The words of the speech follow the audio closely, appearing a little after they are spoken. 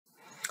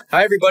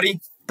Hi everybody,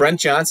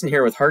 Brent Johnson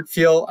here with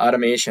B&R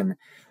Automation.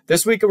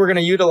 This week we're going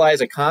to utilize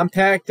a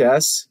Compact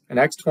S, an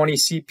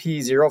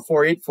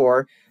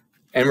X20CP0484,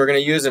 and we're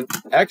going to use an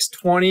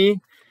X20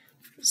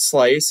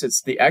 slice.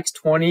 It's the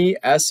X20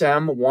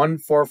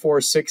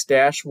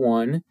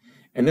 SM1446-1,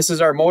 and this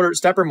is our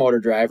stepper motor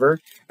driver,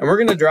 and we're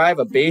going to drive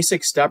a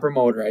basic stepper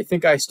motor. I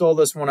think I stole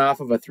this one off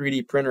of a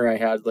 3D printer I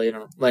had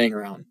laying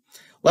around.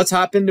 Let's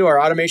hop into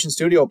our Automation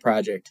Studio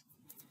project.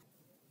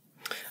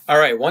 All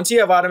right, once you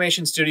have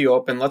Automation Studio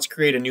open, let's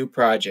create a new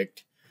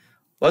project.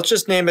 Let's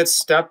just name it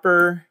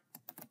stepper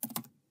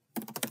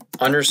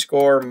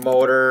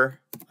 _motor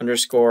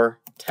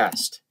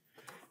 _test.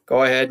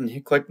 Go ahead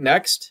and click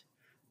next.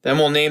 Then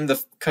we'll name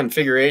the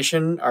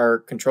configuration, our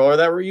controller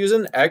that we're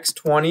using,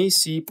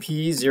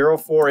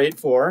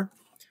 X20CP0484.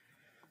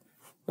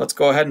 Let's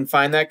go ahead and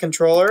find that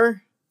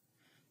controller.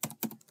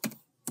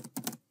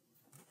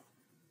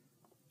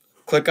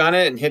 Click on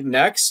it and hit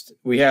next.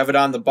 We have it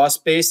on the bus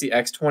base, the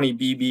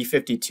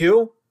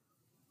X20BB52.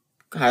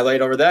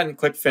 Highlight over that and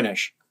click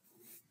finish.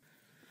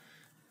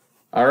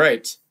 All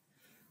right.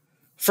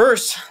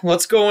 First,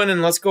 let's go in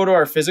and let's go to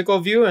our physical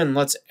view and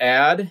let's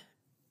add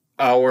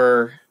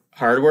our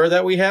hardware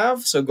that we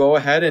have. So go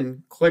ahead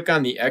and click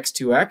on the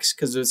X2X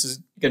because this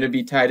is going to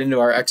be tied into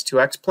our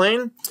X2X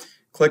plane.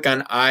 Click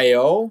on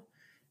I/O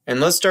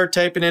and let's start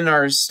typing in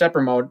our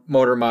stepper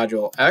motor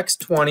module,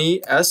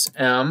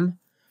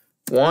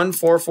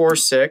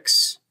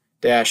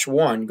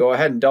 X20SM1446-1. Go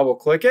ahead and double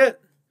click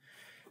it.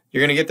 You're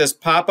going to get this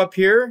pop up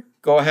here.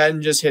 Go ahead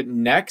and just hit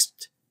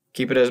next.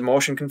 Keep it as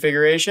motion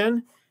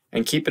configuration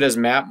and keep it as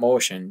map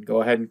motion.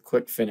 Go ahead and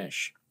click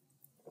finish.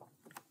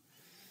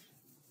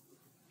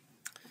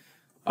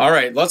 All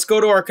right, let's go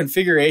to our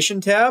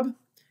configuration tab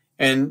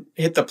and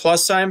hit the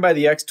plus sign by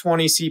the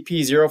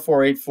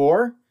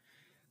X20CP0484.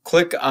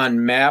 Click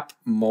on map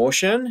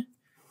motion.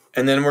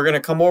 And then we're going to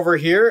come over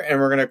here and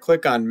we're going to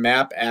click on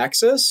map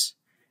axis.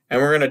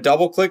 And we're going to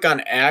double click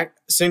on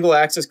single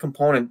axis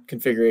component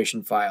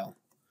configuration file.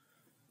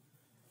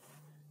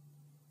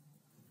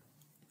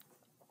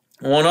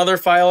 One other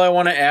file I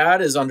want to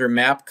add is under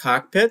map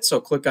cockpit.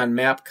 So click on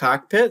map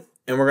cockpit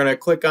and we're going to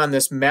click on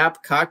this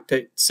map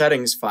cockpit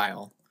settings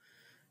file.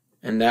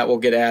 And that will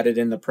get added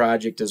in the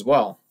project as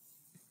well.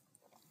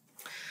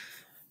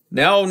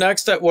 Now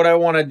next what I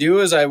want to do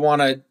is I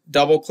want to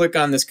double click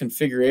on this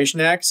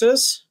configuration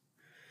axis.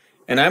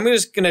 And I'm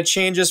just going to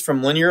change this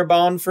from linear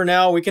bound for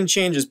now. We can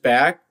change this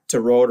back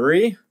to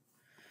rotary.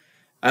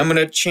 I'm going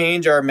to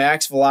change our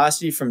max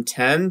velocity from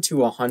 10 to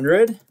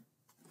 100.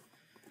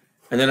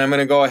 And then I'm going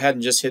to go ahead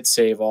and just hit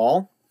save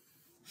all.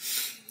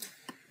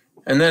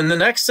 And then the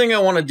next thing I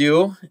want to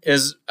do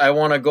is I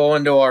want to go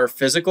into our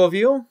physical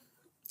view.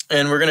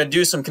 And we're going to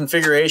do some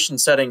configuration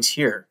settings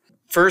here.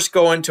 First,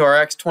 go into our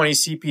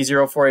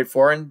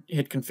X20CP0484 and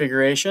hit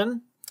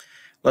configuration.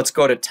 Let's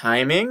go to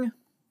timing.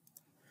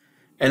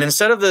 And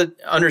instead of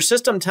under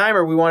system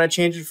timer, we want to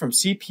change it from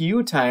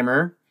CPU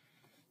timer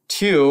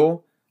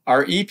to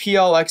our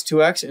EPL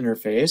X2X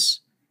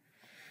interface.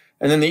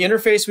 And then the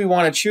interface we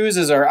want to choose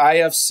is our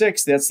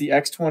IF6, that's the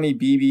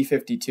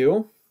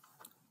X20BB52.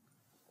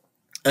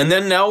 And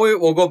then now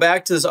we'll go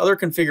back to this other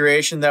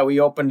configuration that we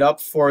opened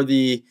up for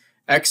the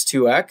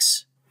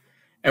X2X.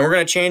 And we're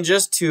going to change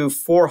this to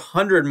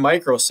 400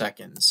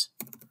 microseconds.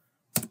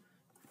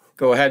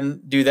 Go ahead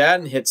and do that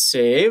and hit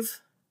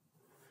save.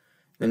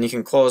 Then you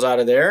can close out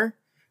of there.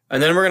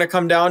 And then we're going to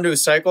come down to a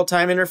cycle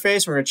time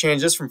interface. We're going to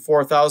change this from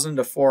 4,000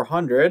 to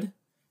 400.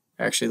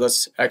 Actually,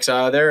 let's X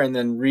out of there and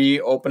then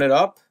reopen it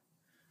up.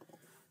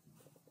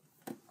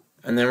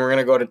 And then we're going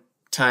to go to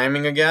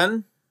timing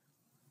again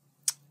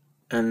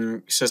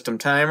and system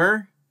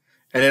timer.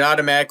 And it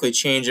automatically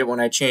changed it when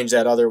I changed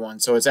that other one.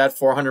 So it's at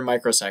 400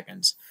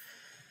 microseconds.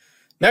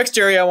 Next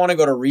area, I want to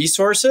go to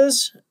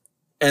resources.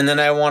 And then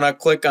I want to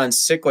click on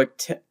cyclic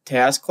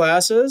task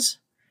classes.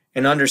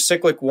 And under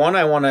cyclic 1,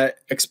 I want to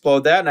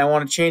explode that. And I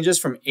want to change this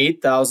from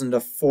 8,000 to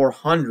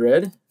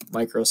 400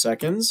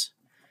 microseconds.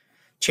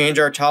 Change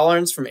our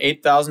tolerance from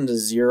 8,000 to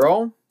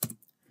 0.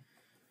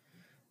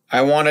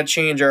 I want to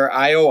change our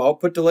I/O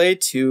output delay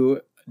to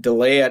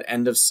delay at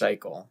end of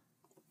cycle.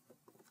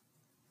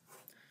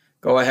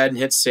 Go ahead and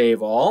hit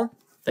save all.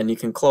 Then you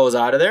can close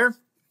out of there.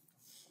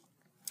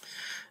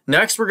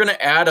 Next, we're going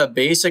to add a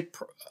basic,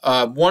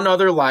 one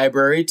other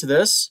library to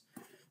this.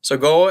 So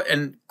go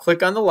and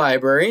click on the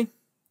library.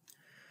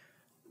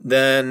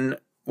 Then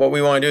what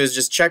we want to do is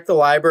just check the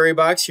library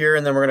box here,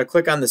 and then we're going to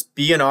click on this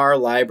B&R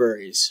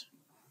libraries.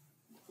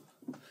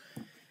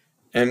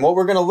 And what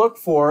we're going to look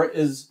for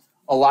is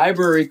a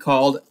library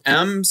called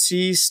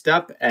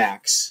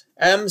MC-STEP-AX.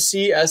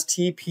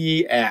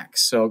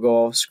 MCSTP-AX. So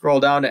go scroll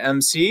down to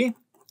MC.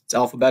 It's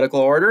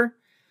alphabetical order.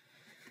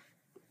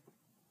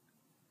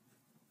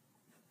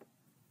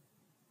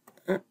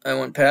 I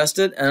went past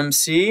it.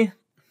 MC.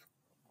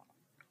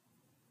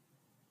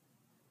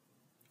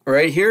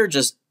 Right here,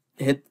 just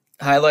hit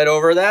highlight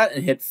over that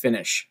and hit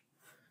finish.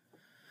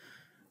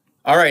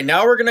 All right,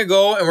 now we're going to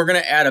go and we're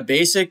going to add a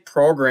basic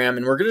program,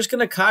 and we're just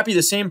going to copy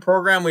the same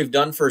program we've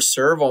done for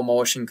servo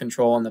motion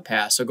control in the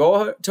past. So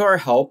go to our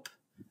help,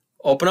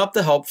 open up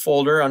the help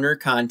folder under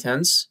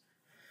contents.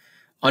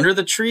 Under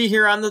the tree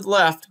here on the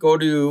left, go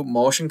to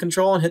motion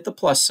control and hit the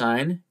plus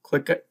sign.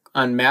 Click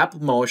on map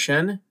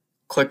motion,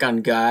 click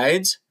on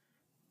guides,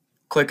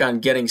 click on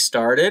getting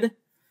started,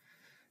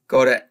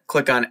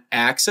 click on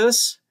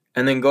axis,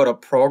 and then go to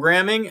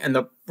programming, and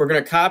we're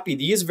going to copy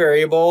these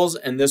variables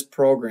and this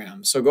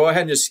program. So go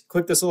ahead and just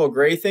click this little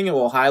gray thing and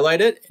we'll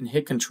highlight it and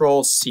hit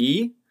Control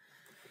C.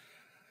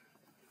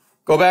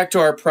 Go back to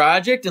our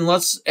project and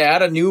let's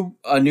add a new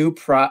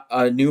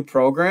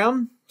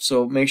program.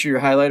 So make sure you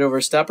highlight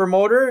over stepper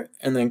motor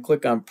and then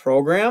click on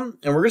program.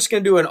 And we're just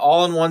going to do an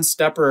all-in-one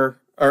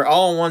stepper or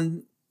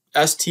all-in-one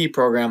ST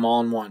program all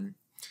in one.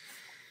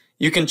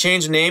 You can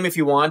change the name if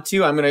you want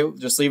to. I'm going to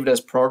just leave it as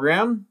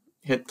program.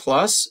 Hit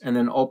plus and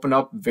then open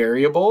up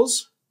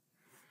variables.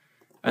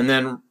 And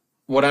then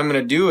what I'm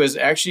going to do is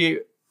actually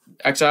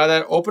X out of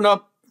that, open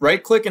up,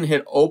 right click and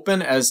hit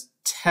open as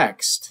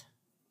text.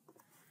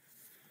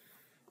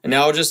 And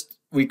now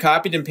we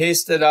copied and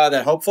pasted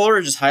that help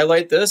folder, just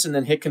highlight this and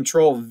then hit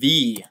Control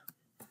V.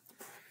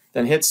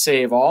 Then hit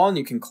save all and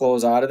you can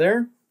close out of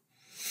there.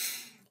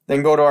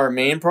 Then go to our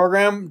main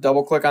program,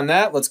 double click on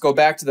that. Let's go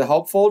back to the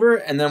help folder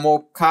and then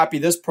we'll copy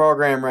this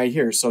program right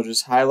here. So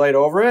just highlight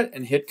over it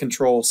and hit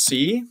Control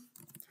C.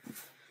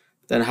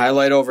 Then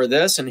highlight over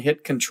this and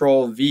hit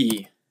Control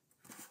V.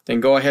 Then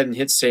go ahead and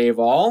hit save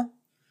all.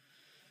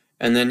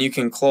 And then you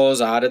can close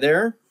out of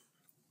there.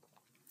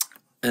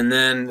 And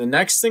then the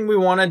next thing we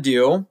want to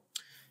do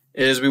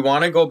is we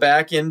want to go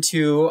back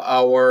into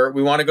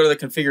we want to go to the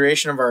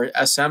configuration of our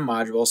SM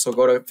module. So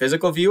go to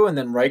physical view and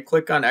then right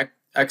click on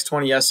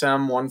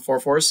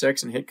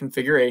X20SM1446 and hit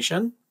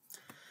configuration.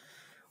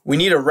 We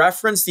need to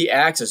reference the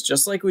axis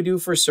just like we do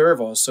for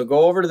servos. So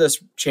go over to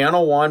this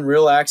channel 1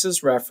 real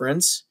axis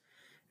reference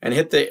and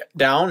hit the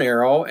down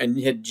arrow and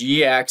hit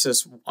G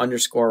axis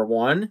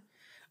 _1.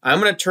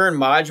 I'm going to turn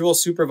module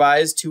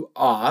supervised to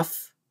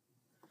off.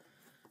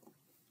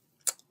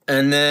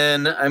 And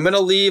then I'm going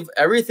to leave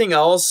everything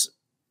else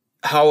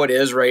how it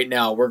is right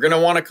now. We're going to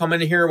want to come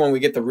in here when we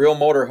get the real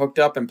motor hooked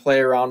up and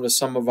play around with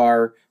some of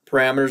our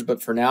parameters,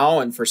 but for now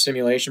and for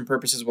simulation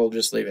purposes, we'll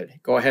just leave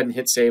it. Go ahead and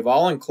hit save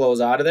all and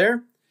close out of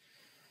there.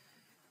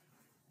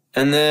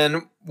 And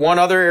then one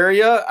other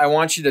area, I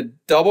want you to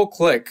double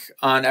click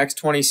on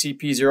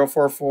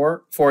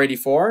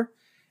X20CP044484.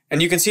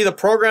 And you can see the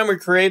program we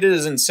created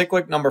is in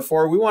cyclic number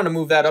 4. We want to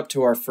move that up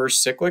to our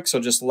first cyclic. So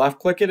just left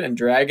click it and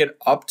drag it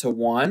up to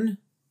 1.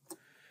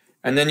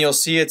 And then you'll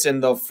see it's in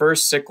the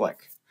first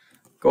cyclic.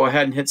 Go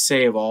ahead and hit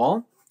save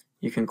all.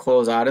 You can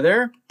close out of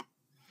there.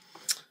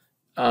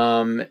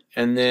 And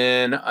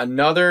then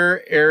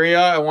another area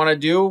I want to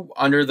do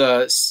under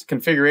the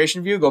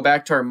configuration view, go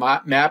back to our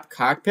map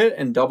cockpit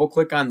and double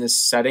click on this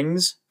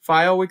settings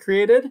file we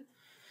created.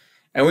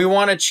 And we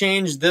want to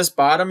change this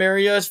bottom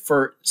area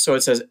so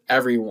it says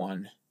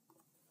everyone.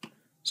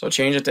 So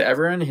change it to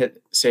everyone,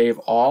 hit save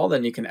all,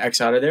 then you can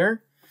X out of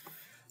there.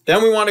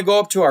 Then we want to go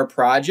up to our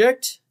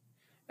project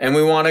and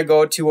we want to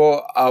go to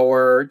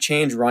our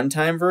change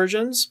runtime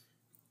versions.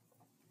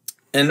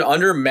 And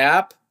under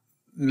map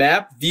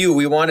view,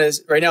 we want to,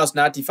 right now it's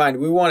not defined,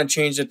 we want to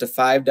change it to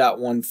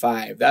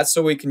 5.15. That's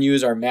so we can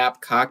use our map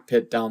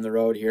cockpit down the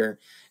road here.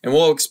 And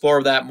we'll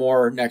explore that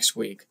more next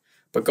week.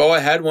 But go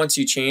ahead once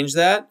you change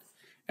that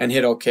and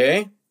hit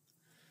OK.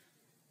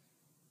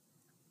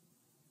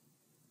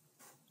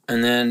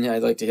 And then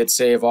I'd like to hit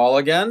save all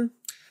again.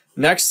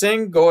 Next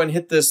thing, go and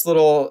hit this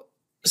little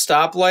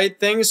stoplight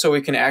thing so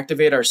we can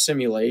activate our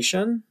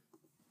simulation.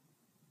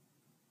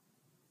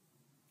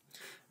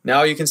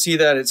 Now you can see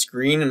that it's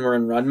green and we're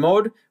in run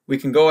mode. We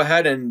can go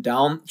ahead and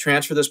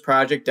transfer this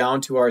project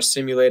down to our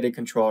simulated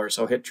controller.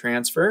 So hit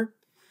transfer.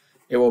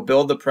 It will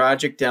build the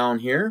project down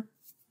here.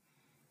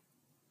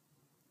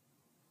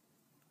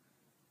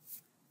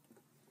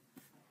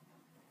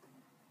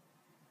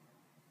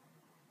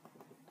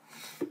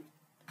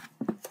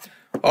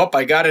 Oh,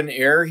 I got an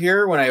error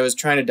here when I was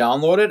trying to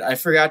download it. I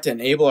forgot to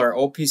enable our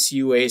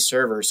OPCUA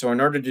server. So in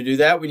order to do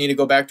that, we need to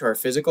go back to our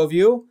physical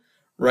view.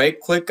 Right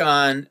click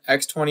on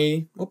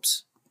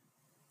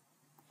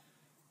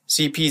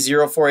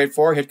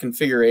CP0484, hit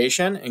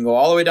configuration, and go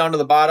all the way down to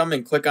the bottom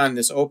and click on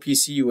this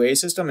OPCUA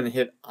system and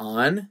hit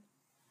on.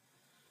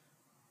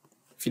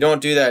 If you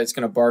don't do that, it's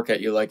going to bark at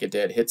you like it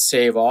did. Hit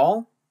save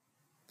all,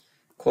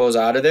 close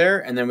out of there,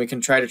 and then we can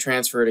try to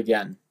transfer it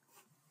again.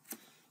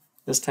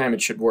 This time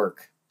it should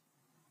work.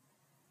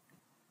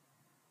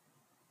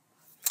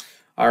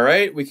 All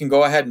right, we can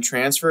go ahead and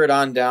transfer it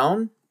on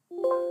down.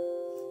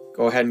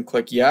 Go ahead and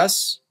click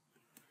yes.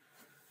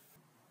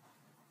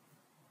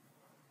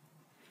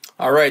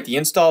 All right, the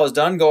install is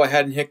done. Go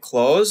ahead and hit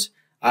close.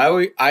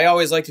 I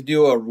always like to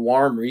do a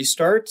warm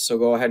restart, so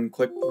go ahead and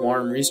click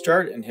warm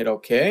restart and hit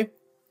OK.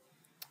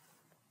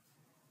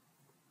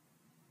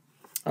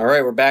 All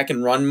right, we're back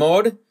in run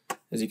mode.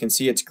 As you can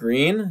see, it's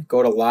green.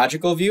 Go to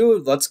logical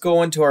view. Let's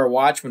go into our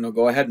watch window.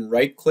 Go ahead and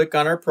right click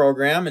on our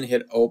program and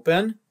hit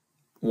open,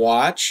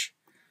 watch,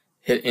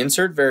 hit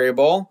insert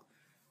variable,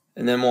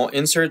 and then we'll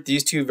insert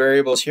these two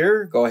variables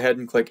here. Go ahead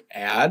and click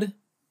add.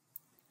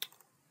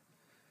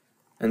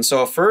 And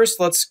so first,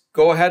 let's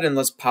go ahead and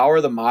let's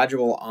power the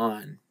module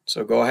on.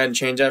 So go ahead and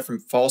change that from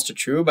false to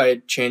true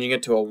by changing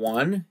it to a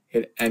 1.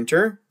 Hit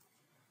enter.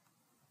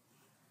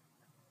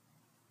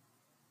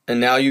 And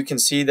now you can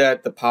see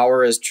that the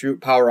power is true,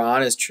 power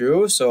on is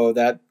true, so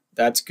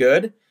that's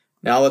good.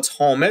 Now let's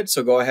home it.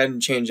 So go ahead and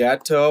change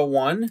that to a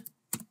 1.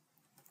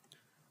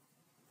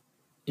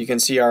 You can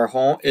see our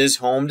home is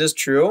homed is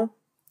true.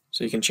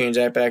 So you can change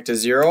that back to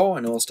 0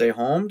 and it will stay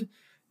homed.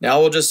 Now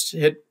we'll just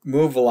hit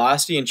move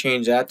velocity and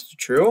change that to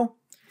true.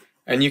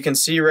 And you can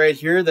see right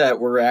here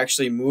that we're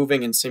actually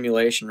moving in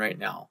simulation right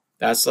now.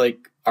 That's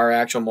like our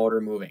actual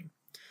motor moving.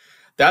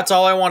 That's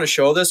all I want to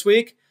show this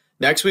week.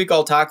 Next week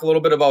I'll talk a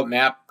little bit about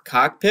mapp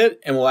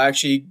cockpit, and we'll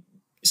actually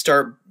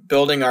start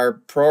building our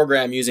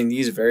program using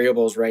these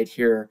variables right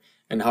here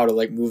and how to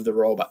like move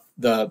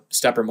the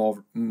stepper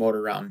motor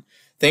around.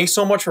 Thanks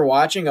so much for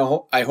watching.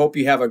 I hope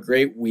you have a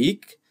great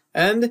week,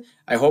 and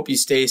I hope you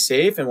stay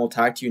safe, and we'll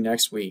talk to you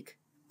next week.